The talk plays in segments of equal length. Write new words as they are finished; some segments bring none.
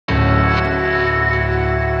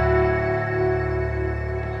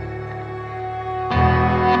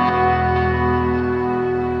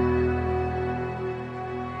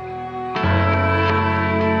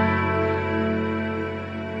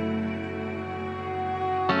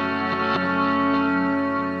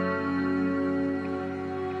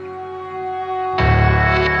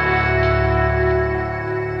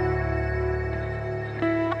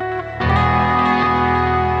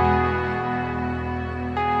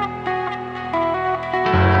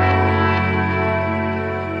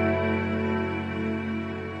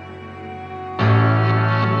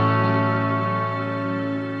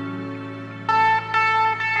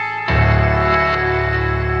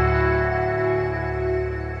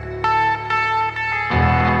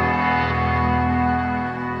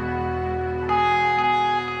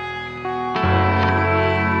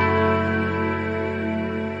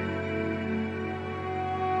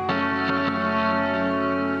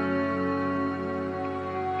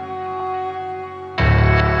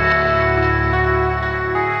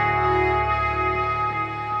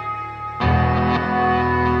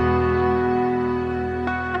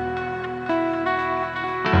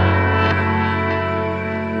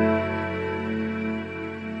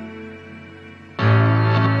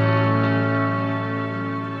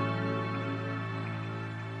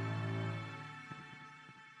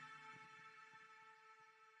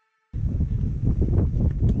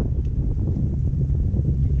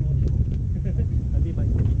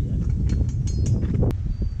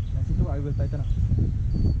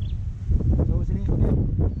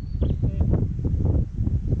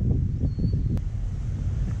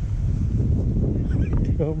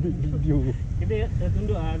Ambil video. Kita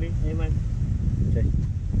tunduk lah ni, Aiman. Okay.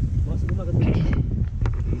 Masuk rumah ke tunduk.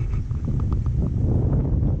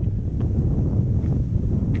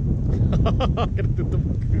 Kena tutup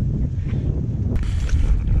muka.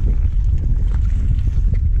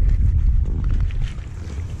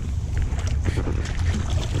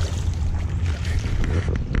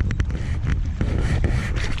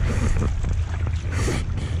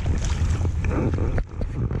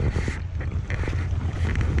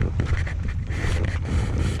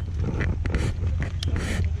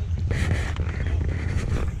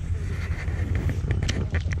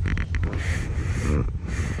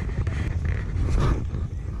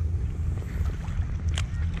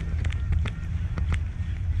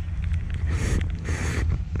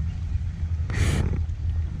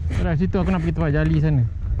 Dah situ aku nak pergi tempat jali sana.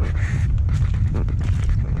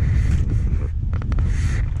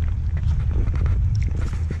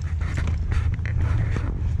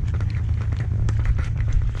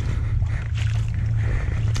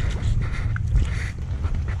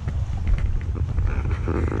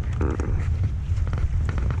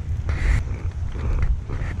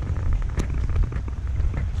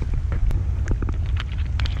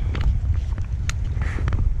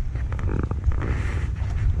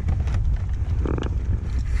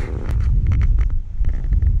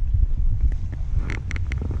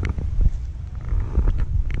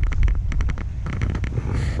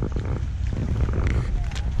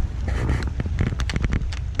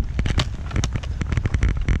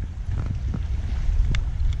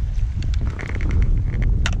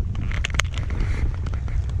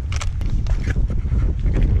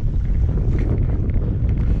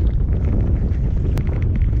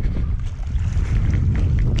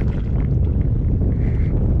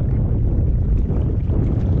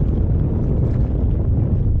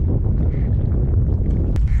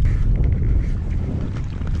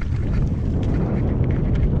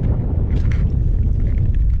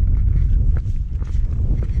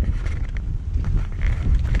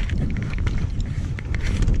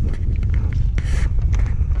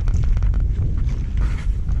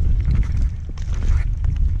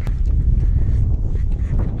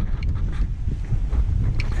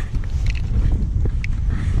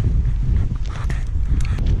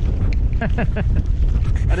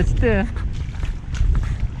 Ada cerita.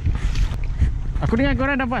 Aku dengar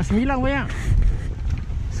korang dapat 9 banyak.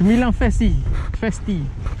 9 Festi.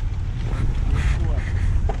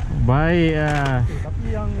 Baik ah. Tapi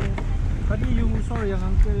yang tadi you saw yang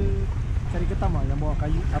uncle cari ketam yang bawa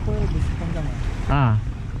kayu apa besi panjang Ah.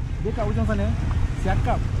 Dia kat ujung sana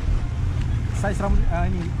siakap saiz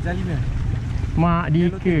ni jalimnya. Mak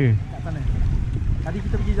Dika. Kat sana. Tadi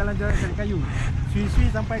kita pergi jalan-jalan cari kayu.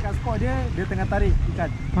 Sui-sui sampai kat spot dia tengah tarik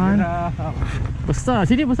ikan. Besar,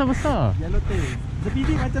 sini besar-besar. Yellow tail.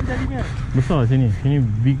 Sebiji macam jalimnya. Besar sini. Sini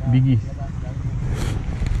bigis.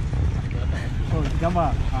 Oh,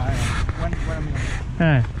 gambar. One ambil.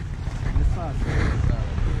 Besar.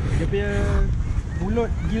 Dia punya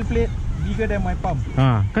mulut gill plate bigger than my palm.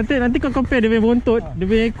 Kata nanti kau compare dia punya bontot, dia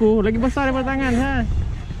punya ekor lagi besar daripada tangan.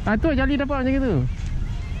 Tu jali dapat macam tu.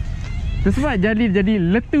 Tu sebab jali jadi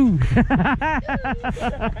letu.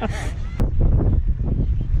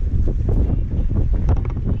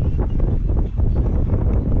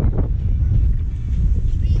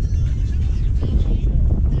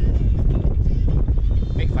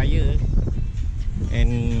 Make fire.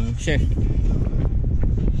 And chef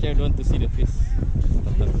don't want to see the face.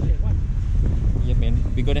 Yeah man,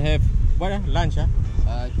 we gonna have what lunch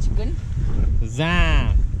Chicken.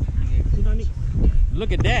 Zam.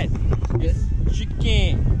 Look at that. Yes.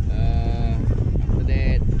 Chicken. After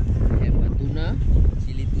that, have a tuna,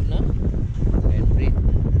 chili tuna, and bread.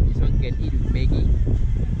 This one can eat with Maggi.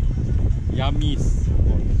 Yummies.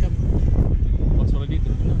 Macam what's already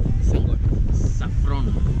the tuna? This one got saffron.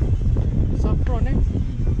 Saffron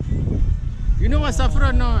You know what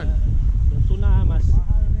saffron not? Tuna mas.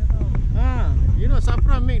 You know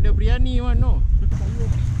saffron make the biryani one no?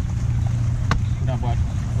 Dah buat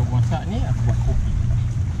aku masak ni, aku buat kopi.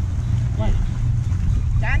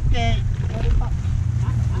 Cantik.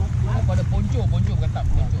 Kau ada ponco bukan tak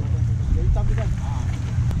ponco. Dia hitam tu kan.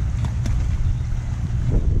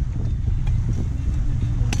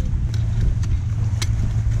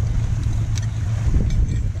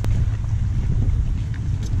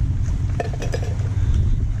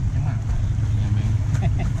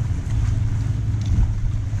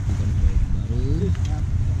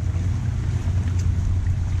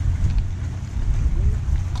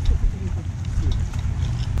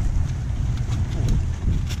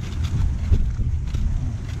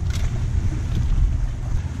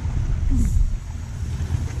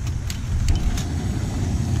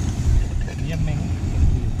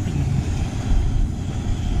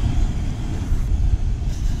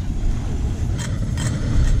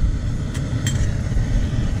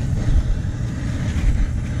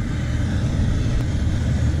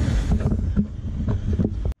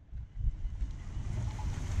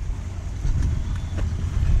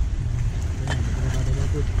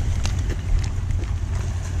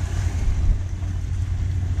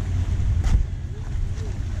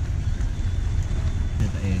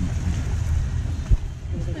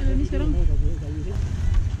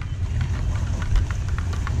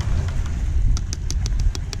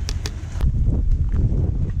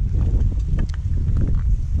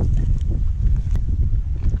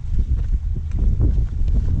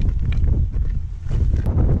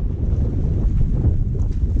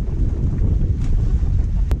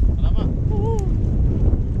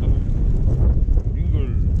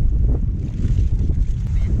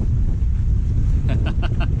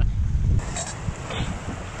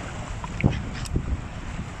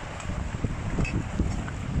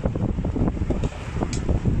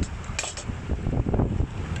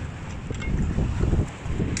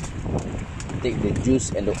 take the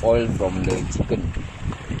juice and the oil from the chicken.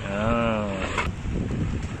 Ah.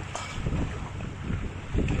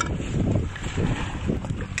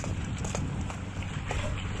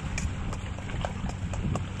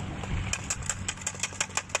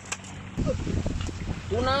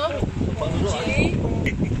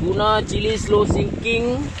 Tuna chili slow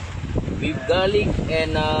sinking with garlic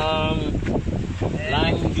and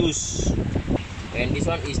lime juice. And this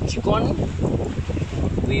one is chicken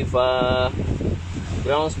with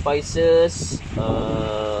brown spices,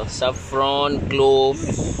 saffron, clove,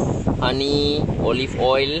 honey, olive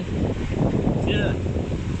oil,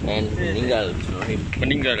 and meninggal.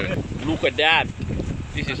 Meninggal. Look at that.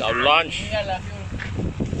 This is our lunch.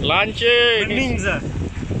 Lunching.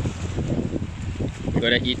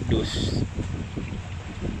 Gotta eat those.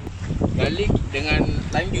 Garlic dengan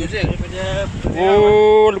lime juice je.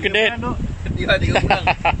 Oh, look at that. 3 bulan.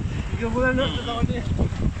 3 bulan tu tahun ni.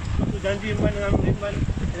 Aku janji Iman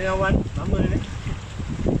dengan Wan lama ni.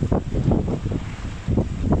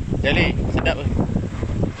 Jali, sedap ke?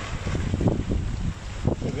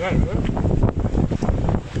 Look at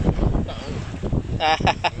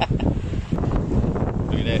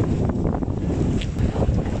that.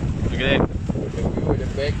 Look at that. The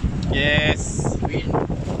back, Yes. win,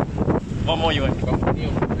 What more you want? company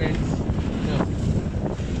of friends.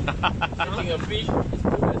 Setting a fish is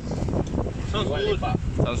the best. Sounds You want good. lepak?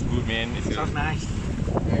 Sounds good, man. It's Sounds nice.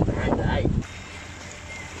 Right.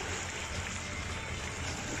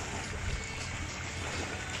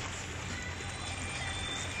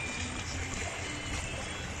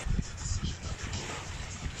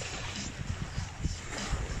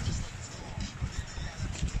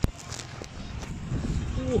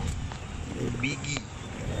 Biggie.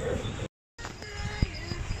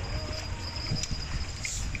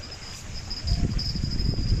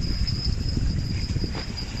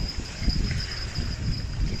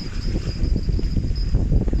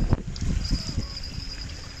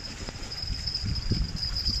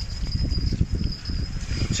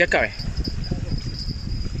 Cakap eh?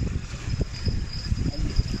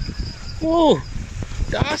 Oh,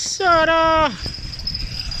 dasar dah.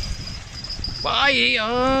 Baik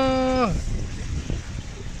ah.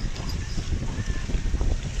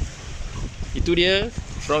 Itu dia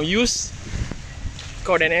from use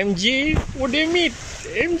kau dan MJ. Oh, damn it.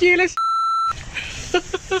 MJ lah.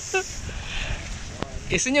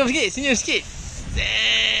 Senyum sikit.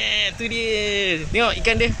 Tu dia. Tengok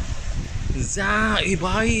ikan dia. Zah,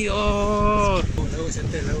 baik oh.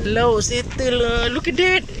 Laut settle lah. Look at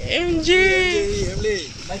that. MJ.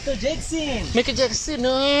 Michael Jackson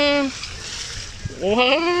ah.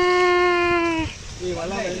 Wah.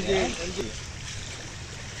 Malam MJ.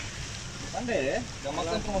 Pandai dah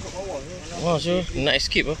makan tu masuk bawah. Wah, so nak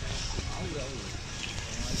escape ah.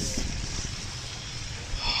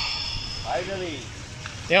 Finally.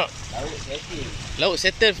 Tengok. Laut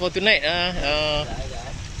settle for tonight ah.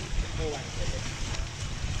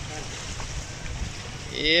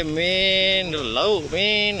 Yeah man, the laut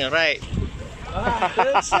man, alright.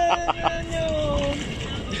 Tersenyum,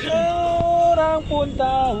 orang pun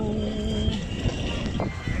tahu.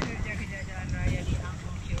 Kerja-kerja jalan raya di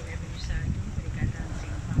Angkong Kio Avenue 1, Perikatan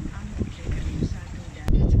Simpang Angkong Kio Avenue 1 dan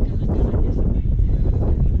segala-galanya sebaiknya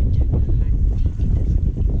demi menjaga hati kita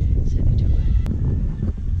sendiri. Satu jawaban.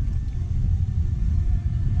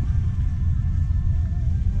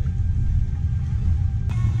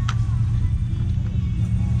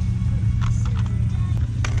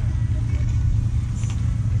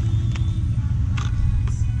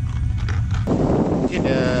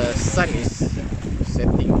 The sun is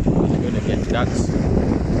setting. It's gonna get dark.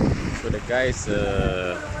 So the guys,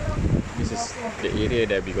 this is the area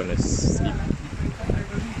that we're gonna sleep.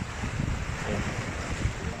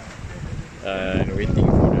 And waiting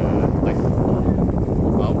for the tide to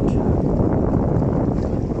move out.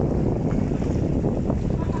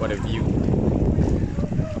 What a view!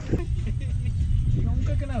 Tengok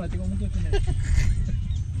muka kenal lah, tengok muka kenal.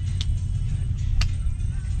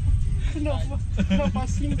 Kenapa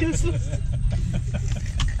single sus?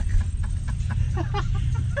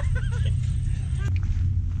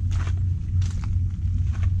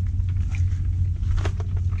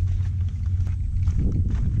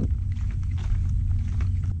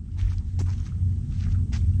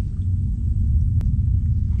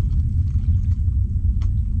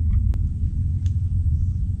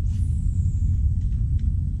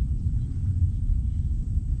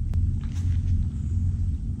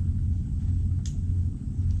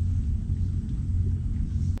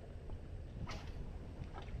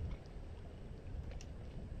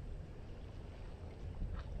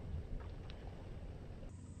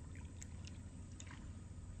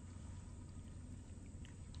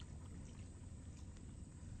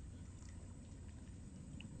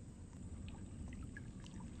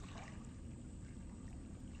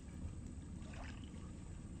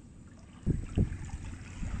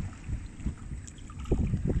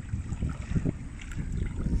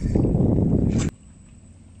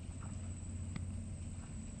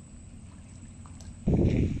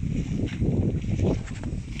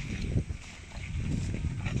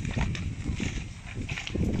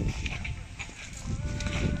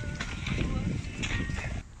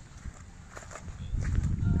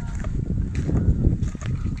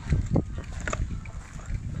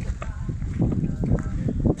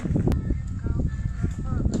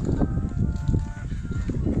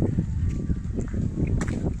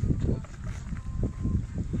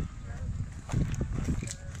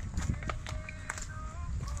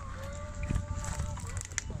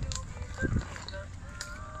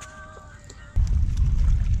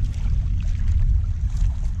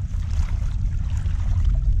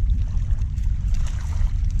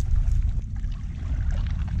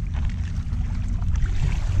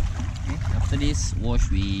 this, wash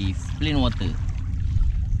with plain water.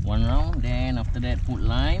 1 round, then after that put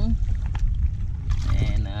lime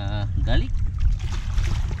and garlic.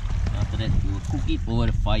 After that you will cook it over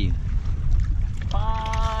the fire.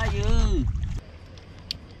 Fire!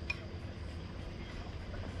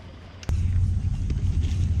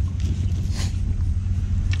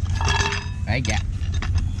 Aja.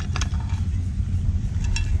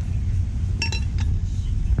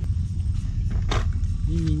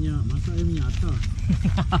 Ni minyak, masak dia minyak atas.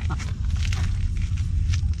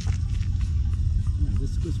 Dia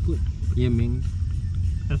sekut-sekut. Ya, Ming.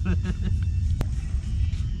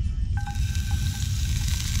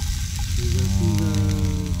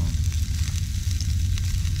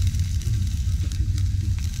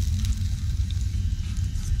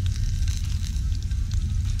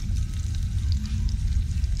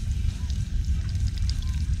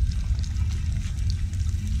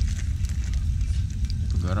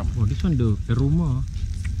 Garam. Oh, this one the aroma.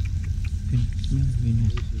 Can smell very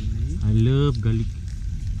nice. I love garlic.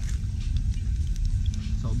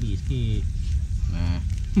 Sobi sikit. Nah.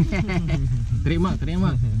 Terik mak.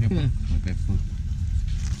 Pepper.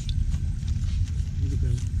 Ni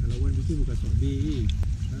bukan, kalau Wan bikin bukan sobi.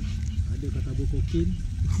 Ada kata bu kokin.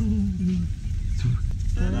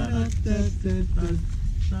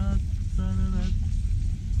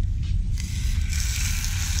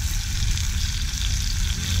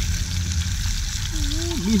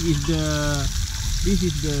 This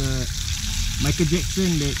is the Michael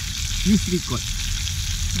Jackson that please record.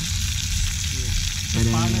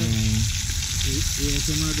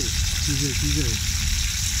 ASMR tu. Teaser.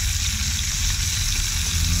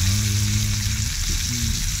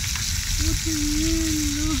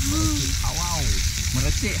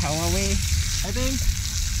 Merecik Hawaii. I think.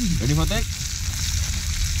 Ready for take?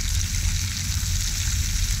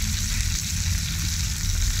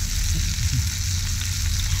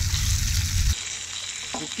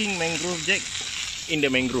 Cooking mangrove jack in the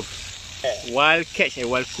mangrove. Wild catch and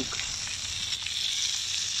wild cook.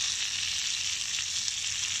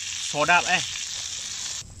 Sodap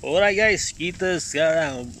Alright guys, kita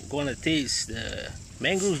sekarang gonna taste the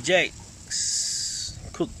mangrove jacks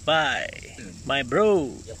cooked by my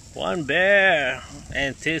bro, One Bear,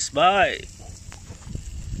 and taste by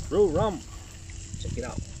Bro Rum. Check it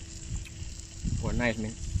out. Oh, nice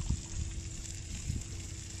man.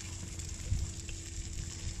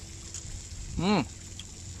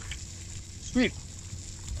 Sweet.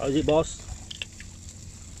 How's it, boss?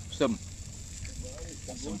 Awesome.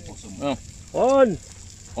 Oh,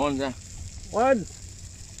 On! dah. One!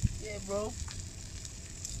 Yeah, bro.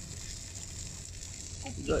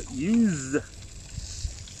 Got used.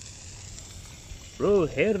 Bro,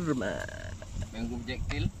 Herman. Mangrove jack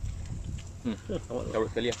tail. Taruh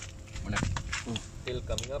sekali lah. Mana? Tail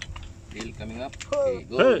coming up. Tail coming up. Okay,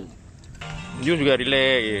 go. Hey. Jun juga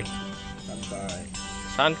relax.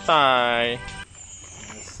 Santai.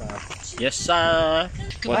 Yes sir.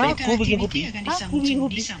 Aku bikin kopi.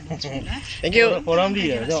 Thank you. Orang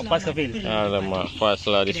dia, tengok pas kafil. Alamak, fast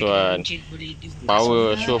lah this one.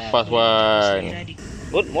 Power, show fast one.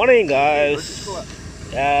 Good morning, guys.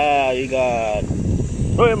 Yeah, you got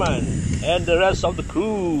Herman and the rest of the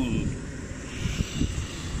crew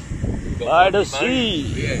by the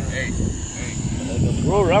sea.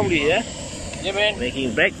 Bro, Ramli, yeah? Yeah man.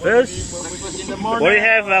 Making breakfast. Breakfast in the What morning. do you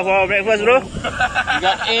have for breakfast, bro? We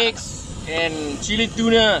got eggs and chili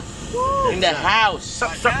tuna in the house.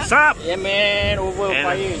 Sup. Yeah man, over And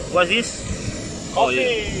fire. what's this? Oh,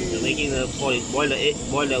 Coffee. you're making the boil the egg,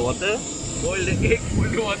 boil the water. Boil the egg,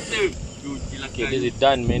 boil the water. Okay, this is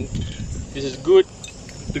done man. This is good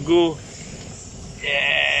to go.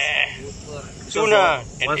 Yeah. Tuna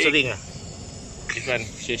and One egg. serving ah. This one,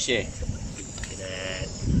 share. Look at that.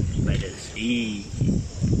 By the sea.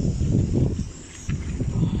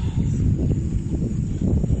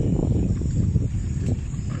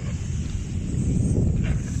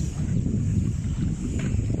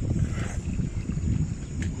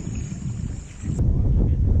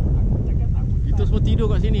 Kita semua tidur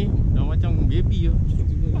kat sini. Dah macam baby je.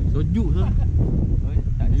 Sejuk tu.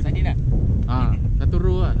 Tak ada sardin dah. Satu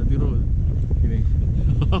row lah, satu row. Gini.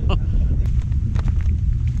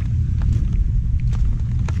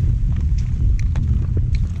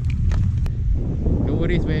 No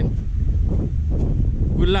worries man.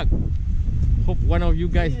 Good luck. Hope one of you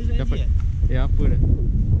guys dapat. Ya apa dah.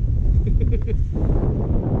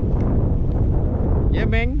 Yeah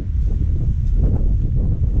man.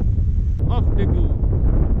 Off the go.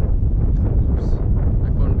 Oops, I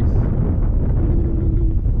found this.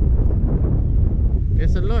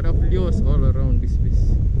 There's a lot of lures all around this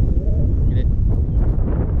place. Get it?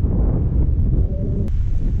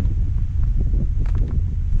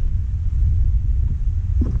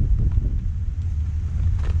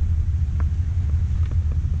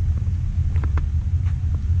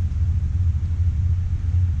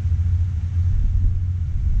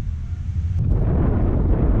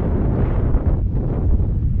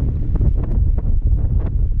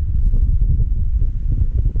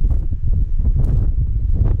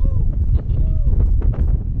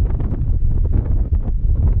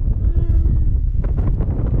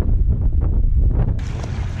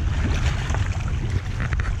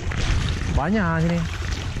 banyak sini.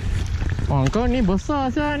 Oh, kau ni besar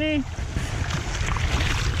sah ni.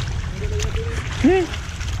 Ni.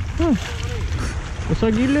 Besar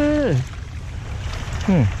gila.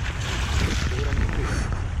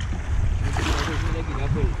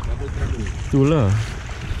 Itulah.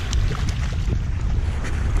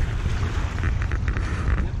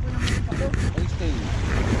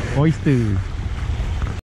 Oyster.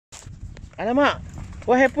 Alamak,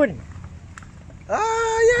 what happened?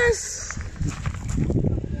 Yes.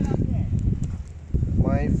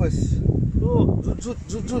 My first. Oh, Zut.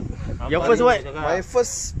 your first what? My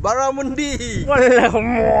first baramundi. Walah,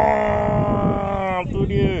 tu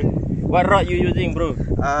dia. What rod you using, bro?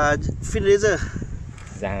 Fin razor.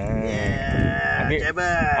 Zang. Yeah. Ambil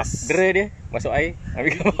Jebas. dera dia, masuk air.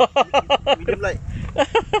 Ambil Medium light.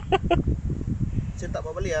 Saya tak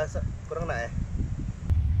bawa balik lah. Korang nak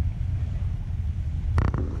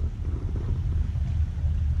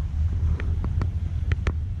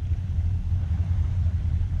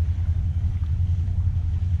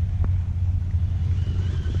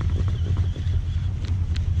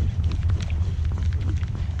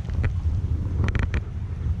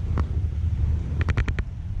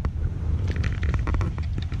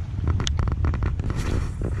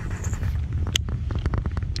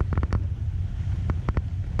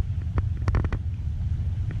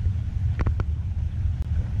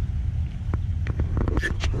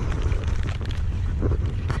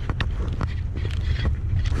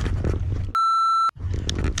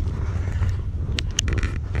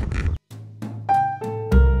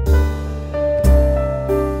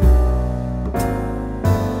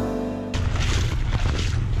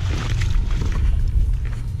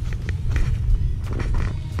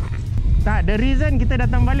Tak, the reason kita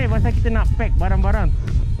datang balik pasal kita nak pack barang-barang.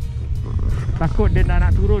 Takut dia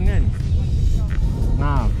nak turun kan.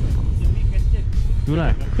 Nah.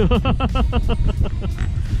 Itulah.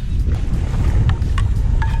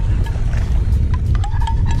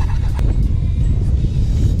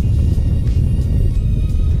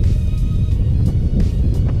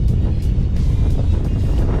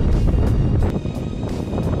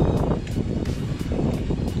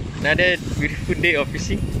 Another beautiful day of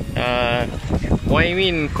fishing.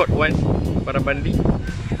 Moimin caught one barabandi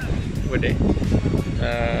over there.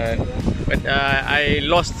 But I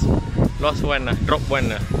lost one, dropped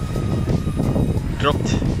one.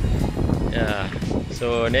 Dropped. Yeah.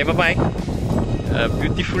 So never mind. A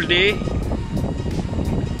beautiful day.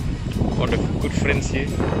 All the good friends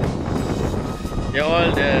here. They're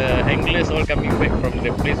all the anglers all coming back from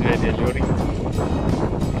the place where they're luring.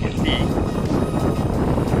 You can see.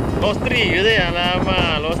 Lost 3 you say?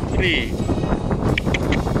 Alamak, lost 3.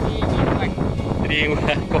 3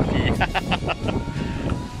 kopi.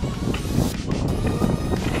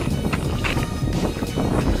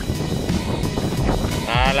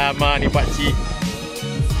 Alamak ni pakcik.